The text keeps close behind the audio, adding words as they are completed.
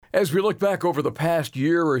As we look back over the past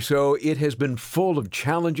year or so, it has been full of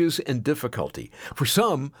challenges and difficulty. For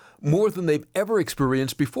some, more than they've ever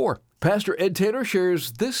experienced before. Pastor Ed Taylor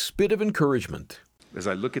shares this bit of encouragement. As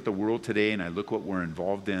I look at the world today and I look what we're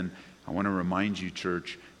involved in, I want to remind you,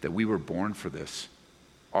 church, that we were born for this.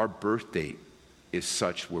 Our birth date is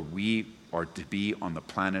such where we are to be on the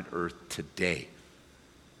planet Earth today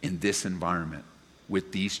in this environment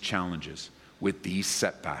with these challenges, with these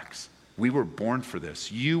setbacks. We were born for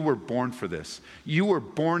this. You were born for this. You were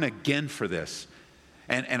born again for this.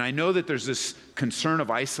 And I know that there's this concern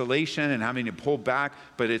of isolation and having to pull back,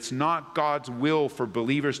 but it's not God's will for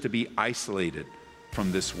believers to be isolated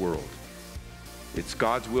from this world. It's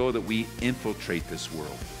God's will that we infiltrate this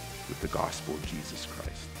world with the gospel of Jesus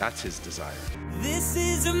Christ. That's his desire. This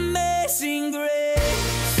is amazing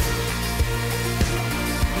grace.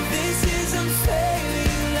 This is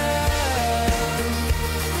unfailing love.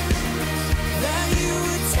 That you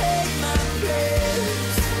would take my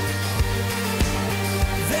place.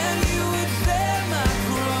 That you would bear my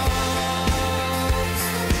cross.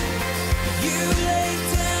 You laid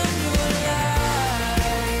down your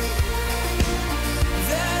life.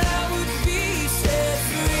 That I would be set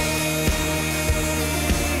free.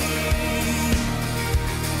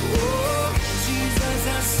 Oh, Jesus, I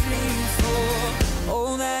sing for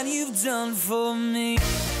all that you've done for me.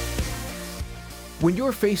 When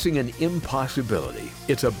you're facing an impossibility,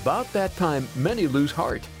 it's about that time many lose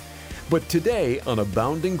heart. But today on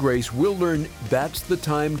Abounding Grace, we'll learn that's the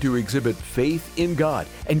time to exhibit faith in God.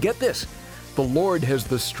 And get this, the Lord has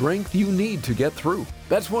the strength you need to get through.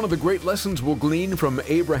 That's one of the great lessons we'll glean from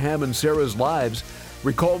Abraham and Sarah's lives,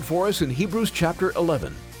 recalled for us in Hebrews chapter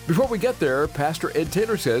 11. Before we get there, Pastor Ed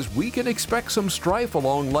Taylor says we can expect some strife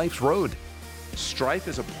along life's road. Strife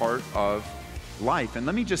is a part of life. And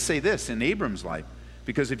let me just say this in Abram's life,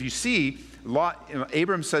 because if you see,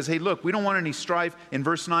 Abram says, hey, look, we don't want any strife. In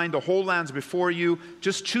verse 9, the whole land's before you.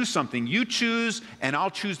 Just choose something. You choose, and I'll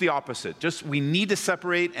choose the opposite. Just, we need to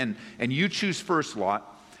separate, and you choose first,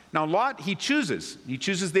 Lot. Now, Lot, he chooses. He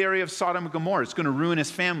chooses the area of Sodom and Gomorrah. It's going to ruin his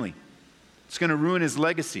family. It's going to ruin his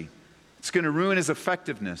legacy. It's going to ruin his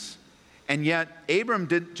effectiveness. And yet, Abram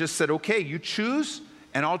just said, okay, you choose,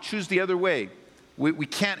 and I'll choose the other way. We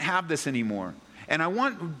can't have this anymore. And I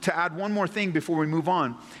want to add one more thing before we move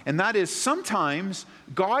on, and that is sometimes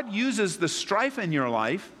God uses the strife in your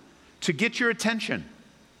life to get your attention,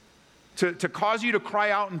 to cause you to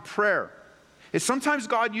cry out in prayer. It's sometimes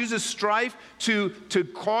God uses strife to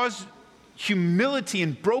cause humility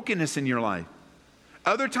and brokenness in your life.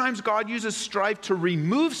 Other times God uses strife to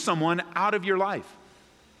remove someone out of your life.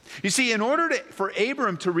 You see, in order for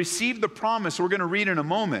Abram to receive the promise we're going to read in a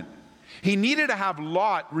moment, he needed to have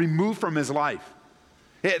Lot removed from his life.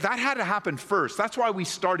 That had to happen first. That's why we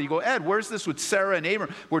started. You go, Ed, where's this with Sarah and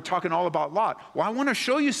Abram? We're talking all about Lot. Well, I want to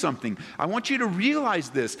show you something. I want you to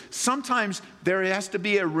realize this. Sometimes there has to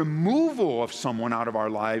be a removal of someone out of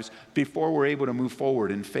our lives before we're able to move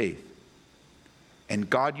forward in faith. And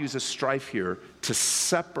God uses strife here to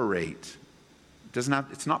separate. It's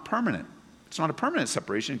not permanent. It's not a permanent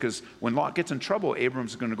separation, because when Lot gets in trouble,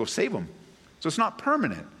 Abram's going to go save him. So it's not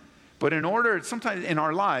permanent. But sometimes in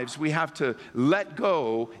our lives, we have to let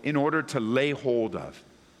go in order to lay hold of.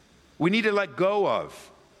 We need to let go of.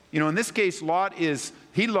 In this case, Lot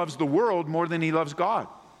he loves the world more than he loves God.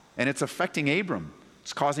 And it's affecting Abram.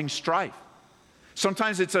 It's causing strife.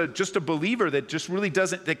 Sometimes it's just a believer that just really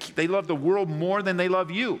they love the world more than they love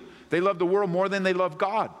you. They love the world more than they love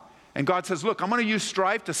God. And God says, look, I'm going to use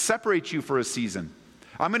strife to separate you for a season.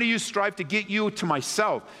 I'm going to use strife to get you to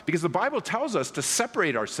myself, because the Bible tells us to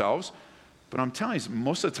separate ourselves, but I'm telling you,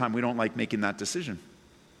 most of the time we don't like making that decision.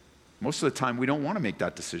 Most of the time we don't want to make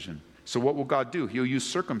that decision. So what will God do? He'll use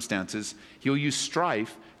circumstances, he'll use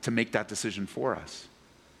strife to make that decision for us.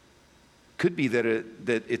 Could be that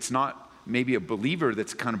it's not maybe a believer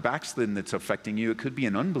that's kind of backslidden that's affecting you. It could be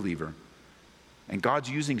an unbeliever. And God's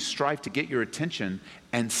using strife to get your attention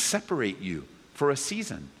and separate you for a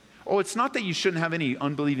season. Oh, it's not that you shouldn't have any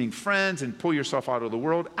unbelieving friends and pull yourself out of the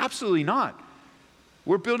world. Absolutely not.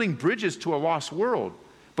 We're building bridges to a lost world.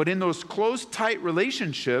 But in those close, tight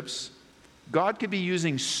relationships, God could be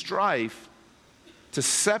using strife to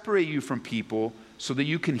separate you from people so that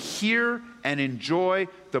you can hear and enjoy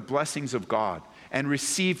the blessings of God and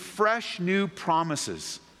receive fresh new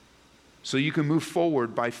promises so you can move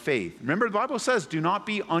forward by faith. Remember, the Bible says, do not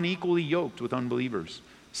be unequally yoked with unbelievers.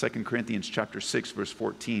 2 Corinthians chapter 6, verse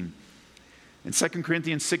 14. In 2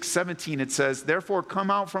 Corinthians 6:17, it says, therefore come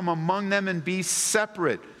out from among them and be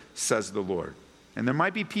separate, says the Lord. And there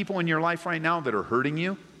might be people in your life right now that are hurting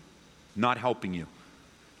you, not helping you.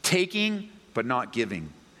 Taking, but not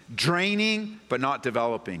giving. draining but not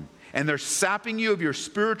developing. And they're sapping you of your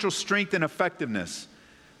spiritual strength and effectiveness.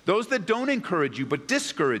 Those that don't encourage you but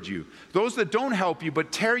discourage you. Those that don't help you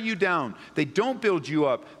but tear you down. They don't build you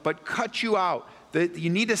up but cut you out. That you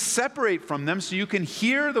need to separate from them so you can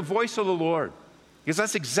hear the voice of the Lord. Because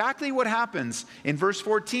that's exactly what happens in verse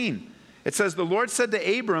 14. It says, the Lord said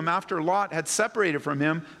to Abram after Lot had separated from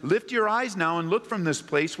him, lift your eyes now and look from this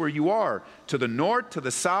place where you are, to the north, to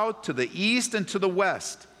the south, to the east, and to the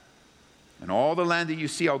west. And all the land that you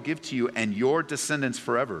see I'll give to you and your descendants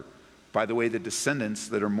forever. By the way, the descendants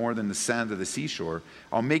that are more than the sand of the seashore.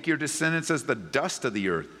 I'll make your descendants as the dust of the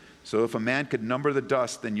earth. So if a man could number the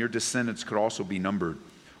dust, then your descendants could also be numbered.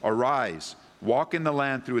 Arise, walk in the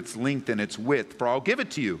land through its length and its width, for I'll give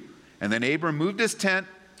it to you. And then Abram moved his tent,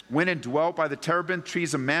 went and dwelt by the terebinth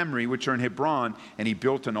trees of Mamre, which are in Hebron, and he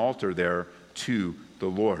built an altar there to the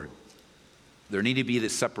Lord. There needed to be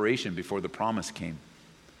this separation before the promise came.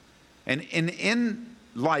 And in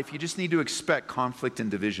life, you just need to expect conflict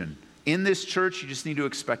and division. In this church, you just need to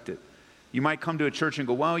expect it. You might come to a church and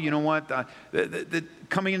go, well, you know what?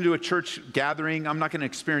 Coming into a church gathering, I'm not going to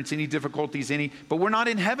experience any difficulties, but we're not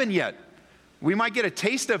in heaven yet. We might get a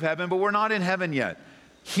taste of heaven, but we're not in heaven yet.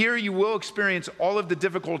 Here you will experience all of the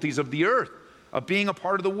difficulties of the earth, of being a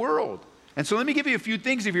part of the world. And so let me give you a few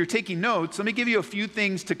things, if you're taking notes, let me give you a few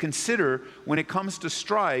things to consider when it comes to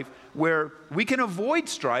strife, where we can avoid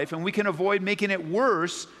strife and we can avoid making it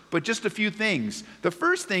worse, but just a few things. The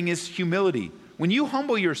first thing is humility. When you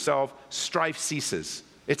humble yourself, strife ceases.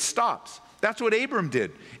 It stops. That's what Abram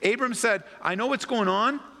did. Abram said, I know what's going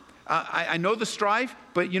on. I know the strife,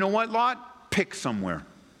 but you know what, Lot? Pick somewhere.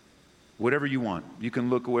 Whatever you want. You can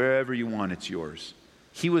look wherever you want, it's yours.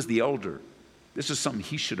 He was the elder. This is something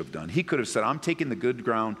he should have done. He could have said, I'm taking the good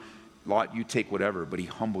ground. Lot, you take whatever. But he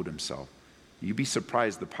humbled himself. You'd be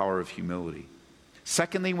surprised the power of humility.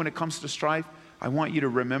 Secondly, when it comes to strife, I want you to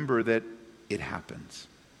remember that it happens.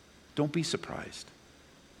 Don't be surprised.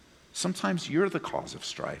 Sometimes you're the cause of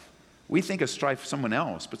strife. We think of strife someone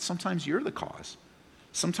else, but sometimes you're the cause.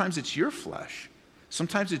 Sometimes it's your flesh.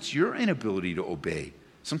 Sometimes it's your inability to obey.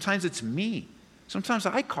 Sometimes it's me. Sometimes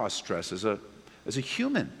I cause stress as a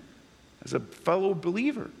human, as a fellow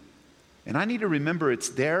believer. And I need to remember it's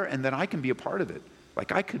there and that I can be a part of it.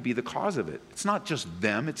 Like I could be the cause of it. It's not just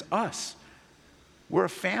them, it's us. We're a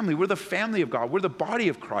family. We're the family of God. We're the body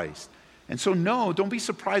of Christ. And so no, don't be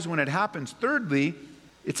surprised when it happens. Thirdly,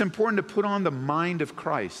 it's important to put on the mind of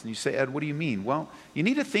Christ. And you say, Ed, what do you mean? Well, you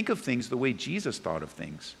need to think of things the way Jesus thought of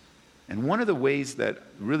things. And one of the ways that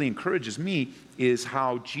really encourages me is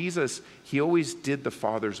how Jesus, he always did the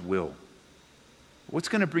Father's will. What's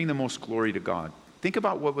going to bring the most glory to God? Think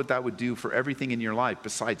about what that would do for everything in your life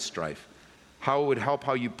besides strife. How it would help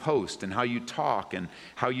how you post and how you talk and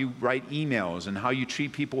how you write emails and how you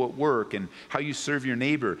treat people at work and how you serve your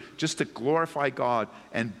neighbor, just to glorify God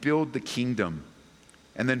and build the kingdom.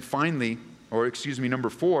 And then finally, number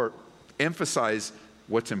 4, emphasize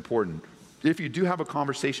what's important. If you do have a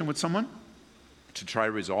conversation with someone to try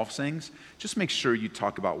to resolve things, just make sure you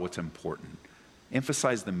talk about what's important.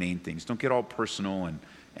 Emphasize the main things. Don't get all personal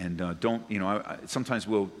and don't, sometimes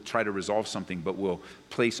we'll try to resolve something, but we'll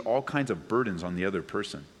place all kinds of burdens on the other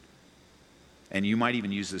person. And you might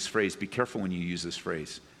even use this phrase. Be careful when you use this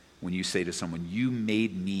phrase. When you say to someone, you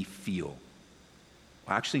made me feel.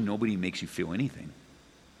 Well, actually, nobody makes you feel anything.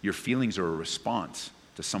 Your feelings are a response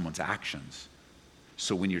to someone's actions.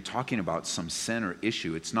 So when you're talking about some sin or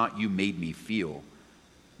issue, it's not you made me feel.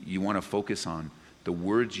 You want to focus on the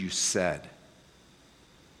words you said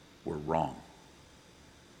were wrong.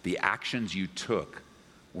 The actions you took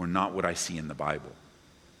were not what I see in the Bible.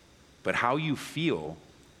 But how you feel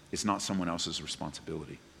is not someone else's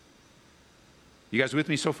responsibility. You guys with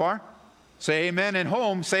me so far? Say amen at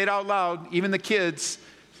home. Say it out loud. Even the kids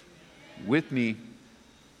with me.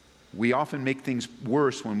 We often make things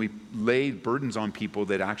worse when we lay burdens on people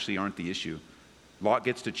that actually aren't the issue. Lot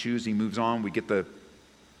gets to choose. He moves on. We get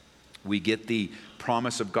the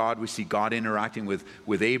promise of God. We see God interacting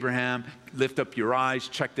with Abraham. Lift up your eyes.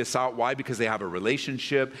 Check this out. Why? Because they have a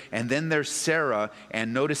relationship. And then there's Sarah.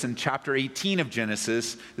 And notice in chapter 18 of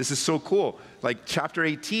Genesis, this is so cool. Like chapter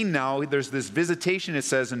 18 now, there's this visitation, it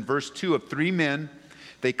says in verse 2, of 3 men.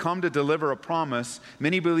 They come to deliver a promise.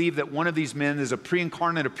 Many believe that one of these men is a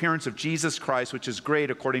pre-incarnate appearance of Jesus Christ, which is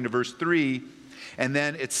great according to verse 3. And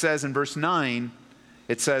then it says in verse 9,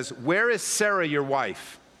 it says, where is Sarah, your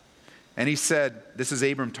wife? And he said, this is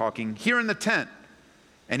Abram talking, here in the tent.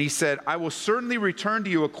 And he said, I will certainly return to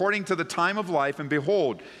you according to the time of life. And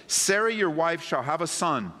behold, Sarah, your wife, shall have a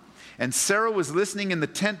son. And Sarah was listening in the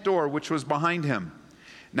tent door, which was behind him.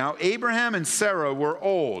 Now Abraham and Sarah were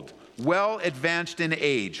old, well advanced in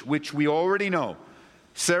age, which we already know.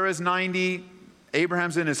 Sarah's 90,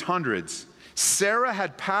 Abraham's in his hundreds. Sarah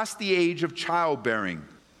had passed the age of childbearing.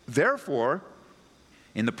 Therefore,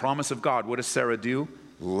 in the promise of God, what does Sarah do?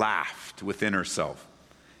 Laughed within herself,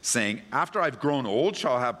 saying, after I've grown old,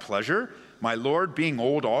 shall I have pleasure, my Lord being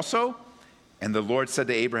old also? And the Lord said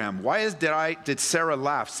to Abraham, why did Sarah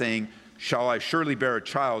laugh, saying, shall I surely bear a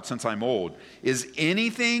child since I'm old? Is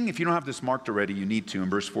anything, if you don't have this marked already, you need to in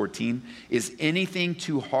verse 14, is anything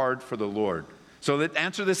too hard for the Lord? So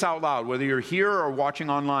answer this out loud, whether you're here or watching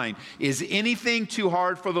online. Is anything too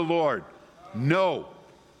hard for the Lord? No,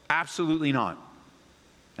 absolutely not.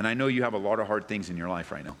 And I know you have a lot of hard things in your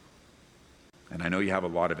life right now. And I know you have a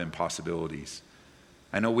lot of impossibilities.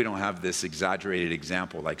 I know we don't have this exaggerated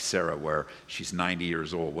example like Sarah where she's 90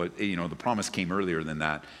 years old. The promise came earlier than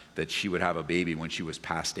that she would have a baby when she was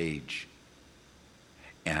past age.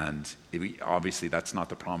 And obviously that's not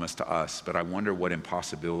the promise to us, but I wonder what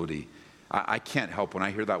impossibility. I can't help, when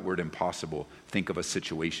I hear that word impossible, think of a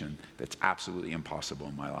situation that's absolutely impossible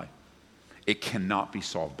in my life. It cannot be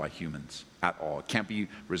solved by humans at all. It can't be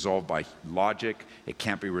resolved by logic. It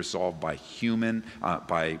can't be resolved by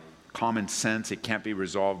by common sense. It can't be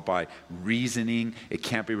resolved by reasoning. It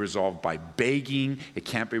can't be resolved by begging. It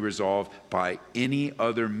can't be resolved by any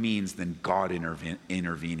other means than God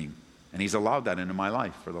intervening. And he's allowed that into my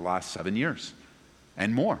life for the last 7 years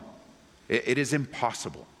and more. It is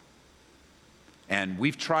impossible. And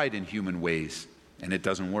we've tried in human ways, and it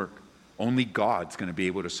doesn't work. Only God's going to be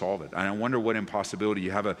able to solve it. And I wonder what impossibility.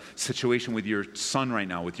 You have a situation with your son right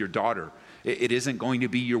now, with your daughter. It isn't going to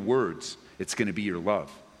be your words. It's going to be your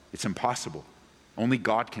love. It's impossible. Only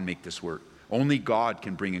God can make this work. Only God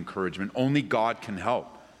can bring encouragement. Only God can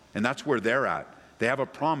help. And that's where they're at. They have a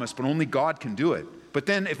promise, but only God can do it. But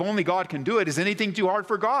then if only God can do it, is anything too hard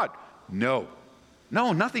for God? No.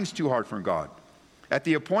 No, nothing's too hard for God. At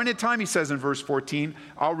the appointed time, he says in verse 14,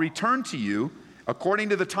 I'll return to you according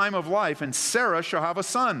to the time of life, and Sarah shall have a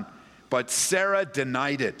son. But Sarah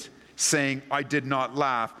denied it, saying, I did not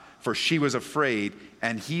laugh, for she was afraid.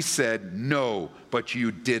 And he said, no, but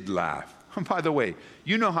you did laugh. By the way,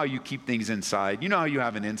 you know how you keep things inside. You know how you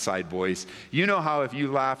have an inside voice. You know how if you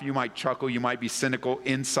laugh, you might chuckle, you might be cynical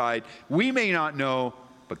inside. We may not know,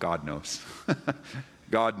 but God knows.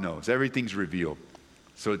 God knows. Everything's revealed.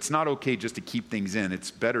 So it's not okay just to keep things in.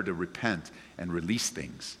 It's better to repent and release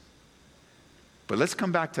things. But let's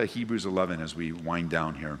come back to Hebrews 11 as we wind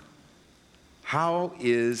down here. How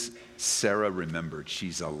is Sarah remembered?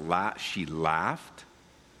 She laughed,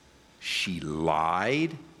 she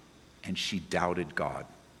lied, and she doubted God.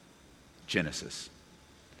 Genesis.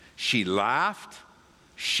 She laughed,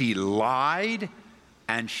 she lied,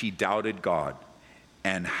 and she doubted God.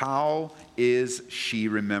 And how is she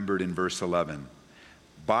remembered in verse 11?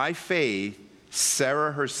 By faith,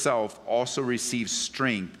 Sarah herself also received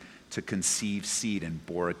strength to conceive seed and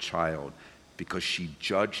bore a child, because she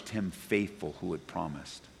judged him faithful who had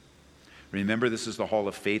promised. Remember, this is the hall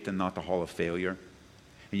of faith and not the hall of failure.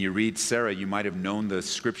 And you read Sarah, you might have known the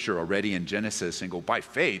scripture already in Genesis and go, by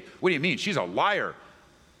faith? What do you mean? She's a liar.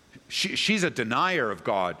 She's a denier of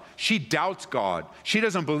God. She doubts God. She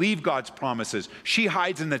doesn't believe God's promises. She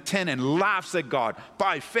hides in the tent and laughs at God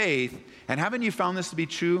by faith. And haven't you found this to be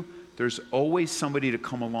true? There's always somebody to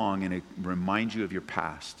come along and remind you of your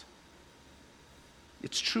past.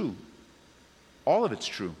 It's true. All of it's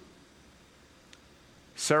true.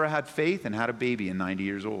 Sarah had faith and had a baby at 90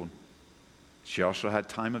 years old. She also had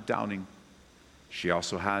time of doubting. She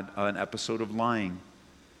also had an episode of lying.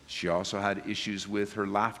 She also had issues with her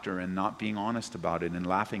laughter and not being honest about it and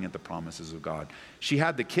laughing at the promises of God. She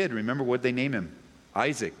had the kid. Remember what they name him?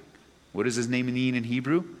 Isaac. What does his name mean in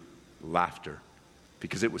Hebrew? Laughter.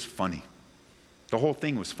 Because it was funny. The whole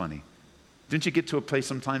thing was funny. Didn't you get to a place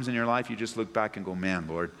sometimes in your life you just look back and go, man,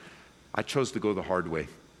 Lord, I chose to go the hard way.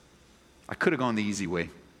 I could have gone the easy way,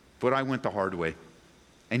 but I went the hard way.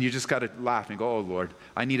 And you just got to laugh and go, oh, Lord,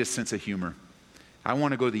 I need a sense of humor. I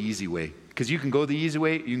want to go the easy way. Because you can go the easy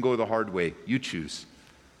way, you can go the hard way. You choose.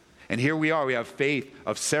 And here we are. We have faith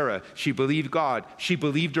of Sarah. She believed God. She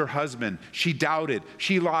believed her husband. She doubted.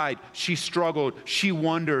 She lied. She struggled. She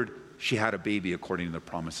wondered. She had a baby according to the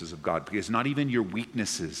promises of God. Because not even your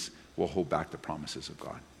weaknesses will hold back the promises of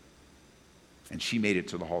God. And she made it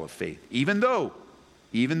to the hall of faith. Even though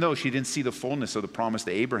she didn't see the fullness of the promise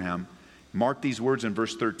to Abraham, mark these words in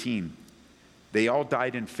verse 13. They all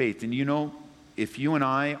died in faith. And you know, if you and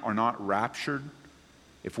I are not raptured,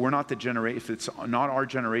 if it's not our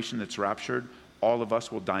generation that's raptured, all of us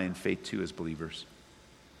will die in faith too as believers.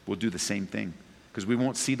 We'll do the same thing. because we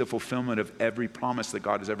won't see the fulfillment of every promise that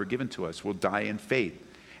God has ever given to us. We'll die in faith.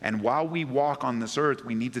 And while we walk on this earth,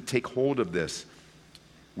 we need to take hold of this.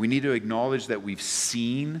 We need to acknowledge that we've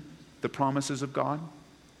seen the promises of God.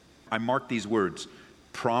 I mark these words: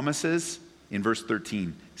 promises in verse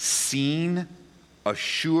 13, seen,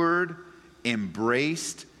 assured,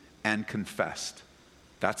 embraced, and confessed.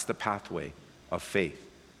 That's the pathway of faith.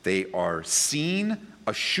 They are seen,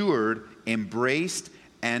 assured, embraced,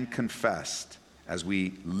 and confessed as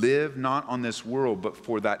we live not on this world, but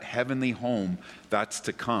for that heavenly home that's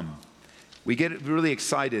to come. We get really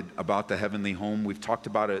excited about the heavenly home. We've talked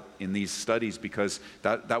about it in these studies because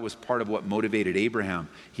that was part of what motivated Abraham.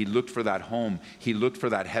 He looked for that home. He looked for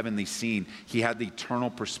that heavenly scene. He had the eternal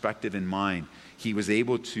perspective in mind. He was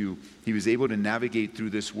able to navigate through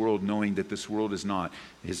this world knowing that this world is not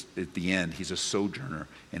at the end. He's a sojourner,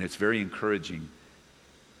 and it's very encouraging.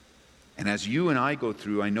 And as you and I go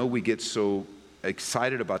through, I know we get so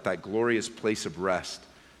excited about that glorious place of rest,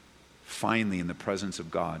 finally in the presence of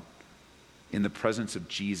God, in the presence of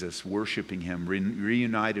Jesus, worshiping him,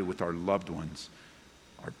 reunited with our loved ones,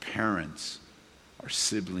 our parents, our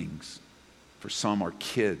siblings, for some, our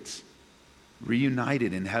kids,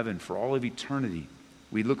 reunited in heaven for all of eternity.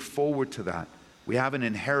 We look forward to that. We have an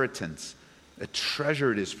inheritance, a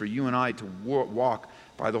treasure it is for you and I to walk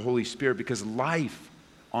by the Holy Spirit, because life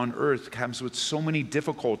on earth comes with so many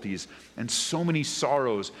difficulties and so many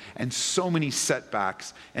sorrows and so many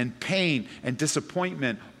setbacks and pain and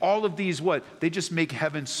disappointment. All of these, they just make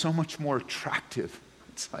heaven so much more attractive.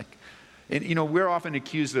 It's like, and we're often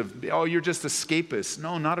accused of, oh, you're just escapists.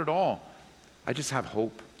 No, not at all. I just have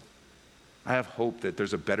hope. I have hope that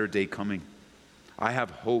there's a better day coming. I have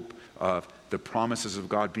hope of the promises of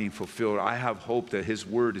God being fulfilled. I have hope that his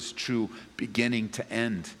word is true beginning to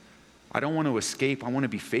end. I don't want to escape. I want to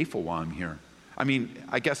be faithful while I'm here. I mean,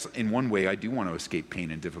 I guess in one way I do want to escape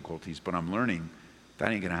pain and difficulties, but I'm learning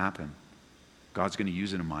that ain't going to happen. God's going to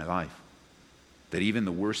use it in my life. That even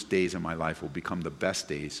the worst days in my life will become the best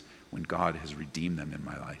days when God has redeemed them in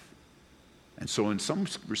my life. And so in some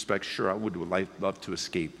respects, sure, I would love to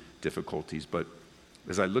escape difficulties, but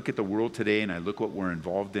as I look at the world today and I look what we're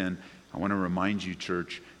involved in, I want to remind you,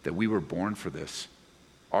 church, that we were born for this.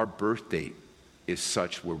 Our birth date is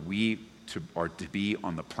such where we are to be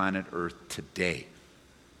on the planet Earth today,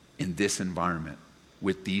 in this environment,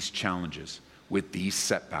 with these challenges, with these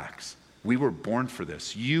setbacks. We were born for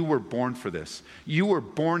this. You were born for this. You were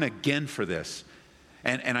born again for this.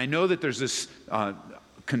 And I know that there's this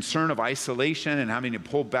concern of isolation and having to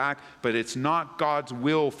pull back, but it's not God's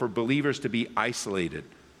will for believers to be isolated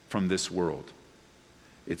from this world.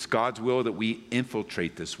 It's God's will that we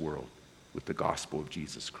infiltrate this world with the gospel of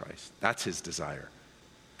Jesus Christ. That's his desire.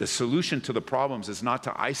 The solution to the problems is not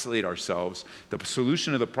to isolate ourselves. The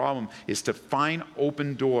solution to the problem is to find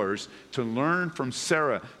open doors, to learn from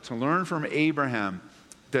Sarah, to learn from Abraham,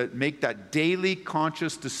 to make that daily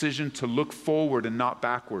conscious decision to look forward and not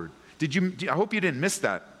backward. I hope you didn't miss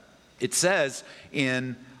that. It says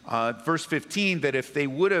in verse 15 that if they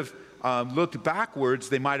would have looked backwards,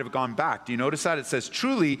 they might have gone back. Do you notice that? It says,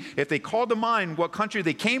 truly, if they called to mind what country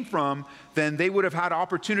they came from, then they would have had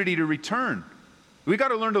opportunity to return. We got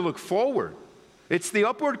to learn to look forward. It's the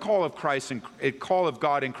upward call of Christ and call of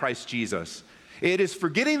God in Christ Jesus. It is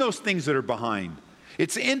forgetting those things that are behind.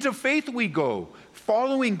 It's into faith we go,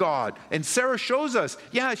 following God. And Sarah shows us,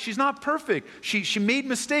 yeah, she's not perfect. She made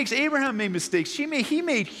mistakes. Abraham made mistakes. He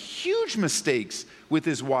made huge mistakes with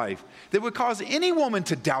his wife that would cause any woman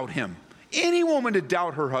to doubt him, any woman to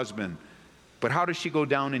doubt her husband. But how does she go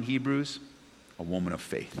down in Hebrews? A woman of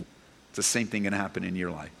faith. It's the same thing going to happen in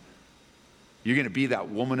your life. You're going to be that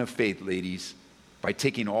woman of faith, ladies, by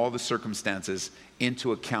taking all the circumstances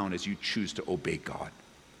into account as you choose to obey God.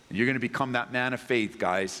 And you're going to become that man of faith,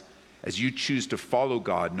 guys, as you choose to follow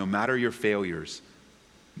God, no matter your failures,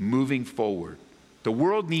 moving forward. The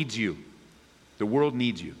world needs you. The world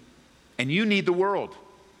needs you. And you need the world.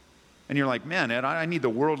 And you're like, man, Ed, I need the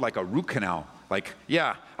world like a root canal. Like,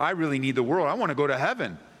 yeah, I really need the world. I want to go to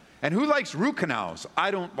heaven. And who likes root canals?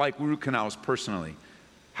 I don't like root canals personally.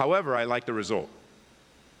 However, I like the result.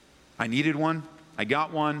 I needed one. I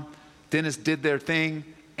got one. Dentists did their thing.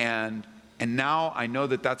 And now I know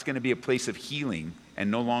that that's going to be a place of healing and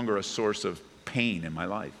no longer a source of pain in my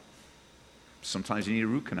life. Sometimes you need a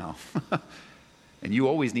root canal. And you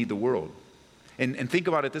always need the world. And think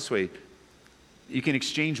about it this way. You can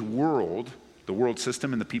exchange the world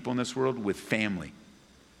system and the people in this world with family.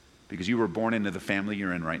 Because you were born into the family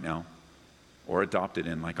you're in right now. Or adopted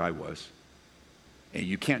in like I was. And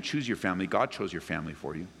you can't choose your family. God chose your family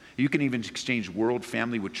for you. You can even exchange world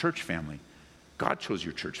family with church family. God chose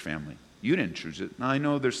your church family. You didn't choose it. Now, I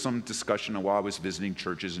know there's some discussion while I was visiting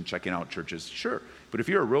churches and checking out churches. Sure. But if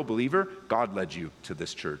you're a real believer, God led you to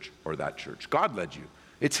this church or that church. God led you.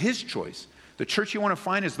 It's his choice. The church you want to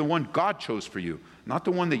find is the one God chose for you, not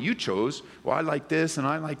the one that you chose. Well, I like this and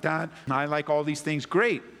I like that and I like all these things.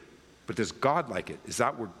 Great. But does God like it? Is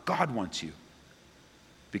that where God wants you?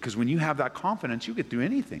 Because when you have that confidence, you get through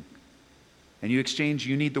anything. And you exchange,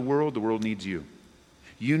 you need the world needs you.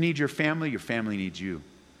 You need your family needs you.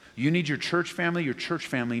 You need your church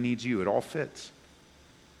family needs you. It all fits.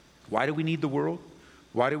 Why do we need the world?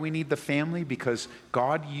 Why do we need the family? Because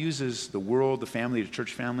God uses the world, the family, the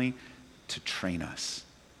church family to train us.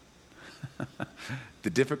 The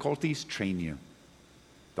difficulties train you.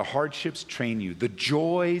 The hardships train you. The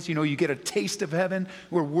joys, you get a taste of heaven.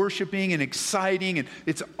 We're worshiping and exciting and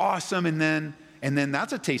it's awesome. And then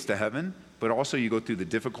that's a taste of heaven. But also you go through the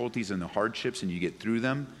difficulties and the hardships and you get through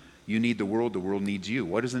them. You need the world needs you.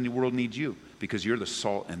 What does the world need you? Because you're the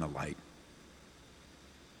salt and the light.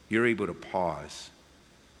 You're able to pause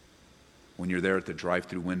when you're there at the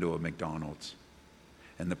drive-through window of McDonald's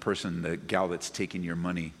and the gal that's taking your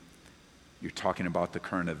money, you're talking about the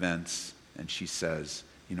current events and she says,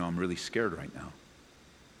 I'm really scared right now.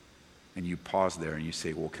 And you pause there and you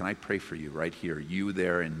say, well, can I pray for you right here? You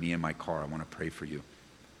there and me in my car, I want to pray for you.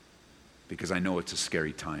 Because I know it's a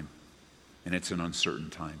scary time and it's an uncertain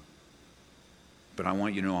time. But I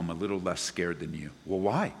want you to know I'm a little less scared than you. Well,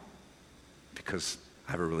 why? Because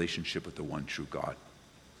I have a relationship with the one true God.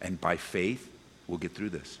 And by faith, we'll get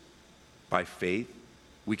through this. By faith,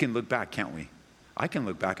 we can look back, can't we? I can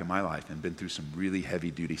look back in my life and been through some really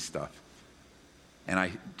heavy-duty stuff. And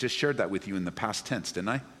I just shared that with you in the past tense, didn't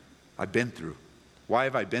I? I've been through. Why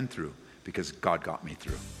have I been through? Because God got me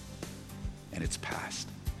through. And it's past.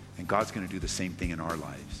 And God's going to do the same thing in our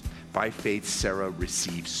lives. By faith, Sarah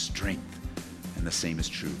receives strength. And the same is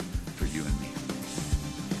true for you and me.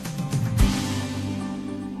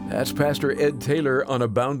 That's Pastor Ed Taylor on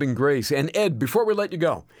Abounding Grace. And Ed, before we let you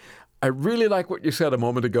go, I really like what you said a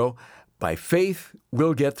moment ago. By faith,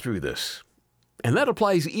 we'll get through this. And that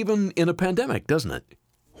applies even in a pandemic, doesn't it?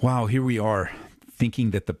 Wow, here we are thinking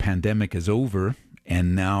that the pandemic is over.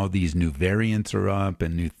 And now these new variants are up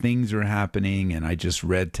and new things are happening. And I just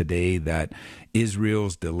read today that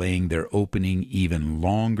Israel's delaying their opening even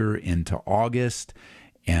longer into August.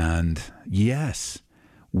 And yes,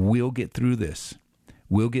 we'll get through this.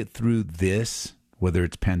 We'll get through this, whether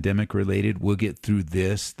it's pandemic related. We'll get through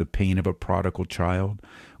this, the pain of a prodigal child.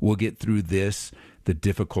 We'll get through this, the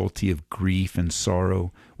difficulty of grief and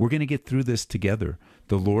sorrow. We're going to get through this together.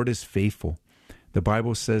 The Lord is faithful. The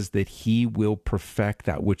Bible says that he will perfect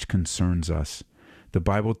that which concerns us. The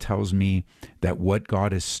Bible tells me that what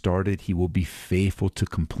God has started, he will be faithful to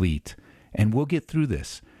complete. And we'll get through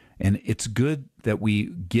this. And it's good that we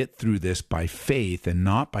get through this by faith and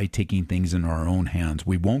not by taking things in our own hands.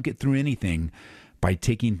 We won't get through anything by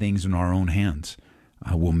taking things in our own hands.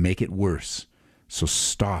 We'll make it worse. So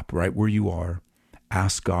stop right where you are.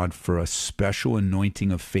 Ask God for a special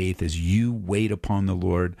anointing of faith as you wait upon the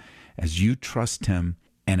Lord, as you trust him,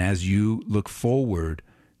 and as you look forward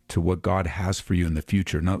to what God has for you in the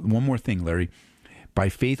future. Now, one more thing, Larry. By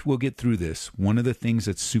faith, we'll get through this. One of the things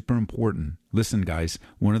that's super important, listen, guys,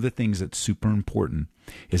 one of the things that's super important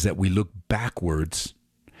is that we look backwards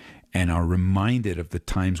and are reminded of the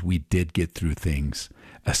times we did get through things,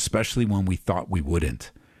 especially when we thought we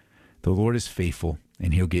wouldn't. The Lord is faithful,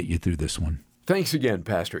 and he'll get you through this one. Thanks again,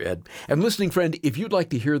 Pastor Ed. And listening friend, if you'd like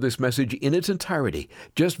to hear this message in its entirety,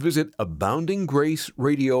 just visit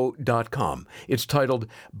aboundinggraceradio.com. It's titled,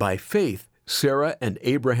 By Faith, Sarah and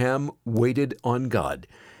Abraham Waited on God.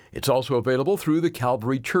 It's also available through the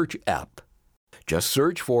Calvary Church app. Just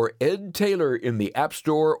search for Ed Taylor in the App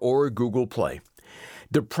Store or Google Play.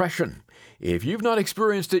 Depression. If you've not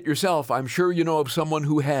experienced it yourself, I'm sure you know of someone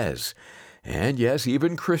who has. And yes,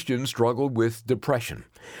 even Christians struggle with depression.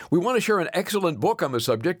 We want to share an excellent book on the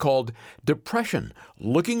subject called Depression,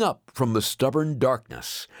 Looking Up from the Stubborn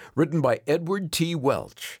Darkness, written by Edward T.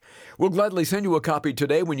 Welch. We'll gladly send you a copy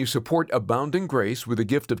today when you support Abounding Grace with a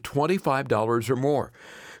gift of $25 or more.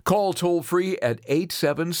 Call toll-free at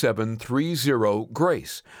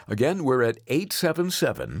 877-30-GRACE. Again, we're at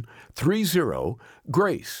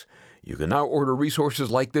 877-30-GRACE. You can now order resources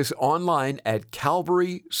like this online at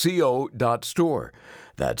calvaryco.store.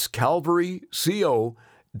 That's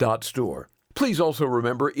calvaryco.store. Please also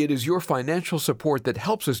remember, it is your financial support that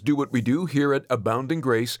helps us do what we do here at Abounding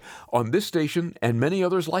Grace on this station and many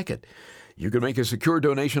others like it. You can make a secure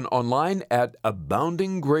donation online at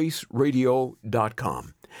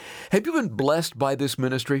aboundinggraceradio.com. Have you been blessed by this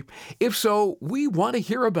ministry? If so, we want to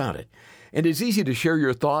hear about it. And it's easy to share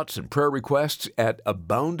your thoughts and prayer requests at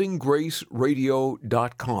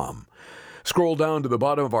aboundinggraceradio.com. Scroll down to the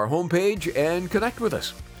bottom of our homepage and connect with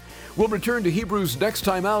us. We'll return to Hebrews next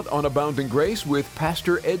time out on Abounding Grace with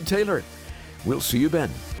Pastor Ed Taylor. We'll see you then.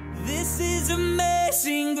 This is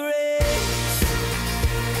amazing grace.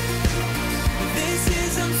 This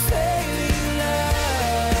is unfailing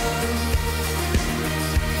love.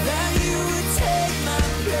 That you would take my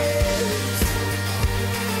place.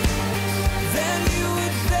 That you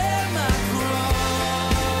would bear my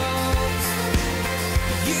cross.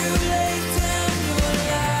 You laid down your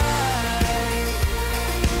life.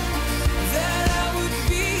 That I would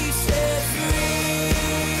be set free.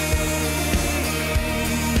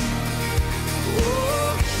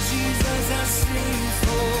 Oh, Jesus, I sing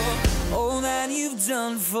for all that you've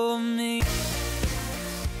done for me.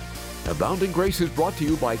 Abounding Grace is brought to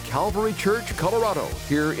you by Calvary Church, Colorado,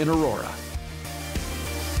 here in Aurora.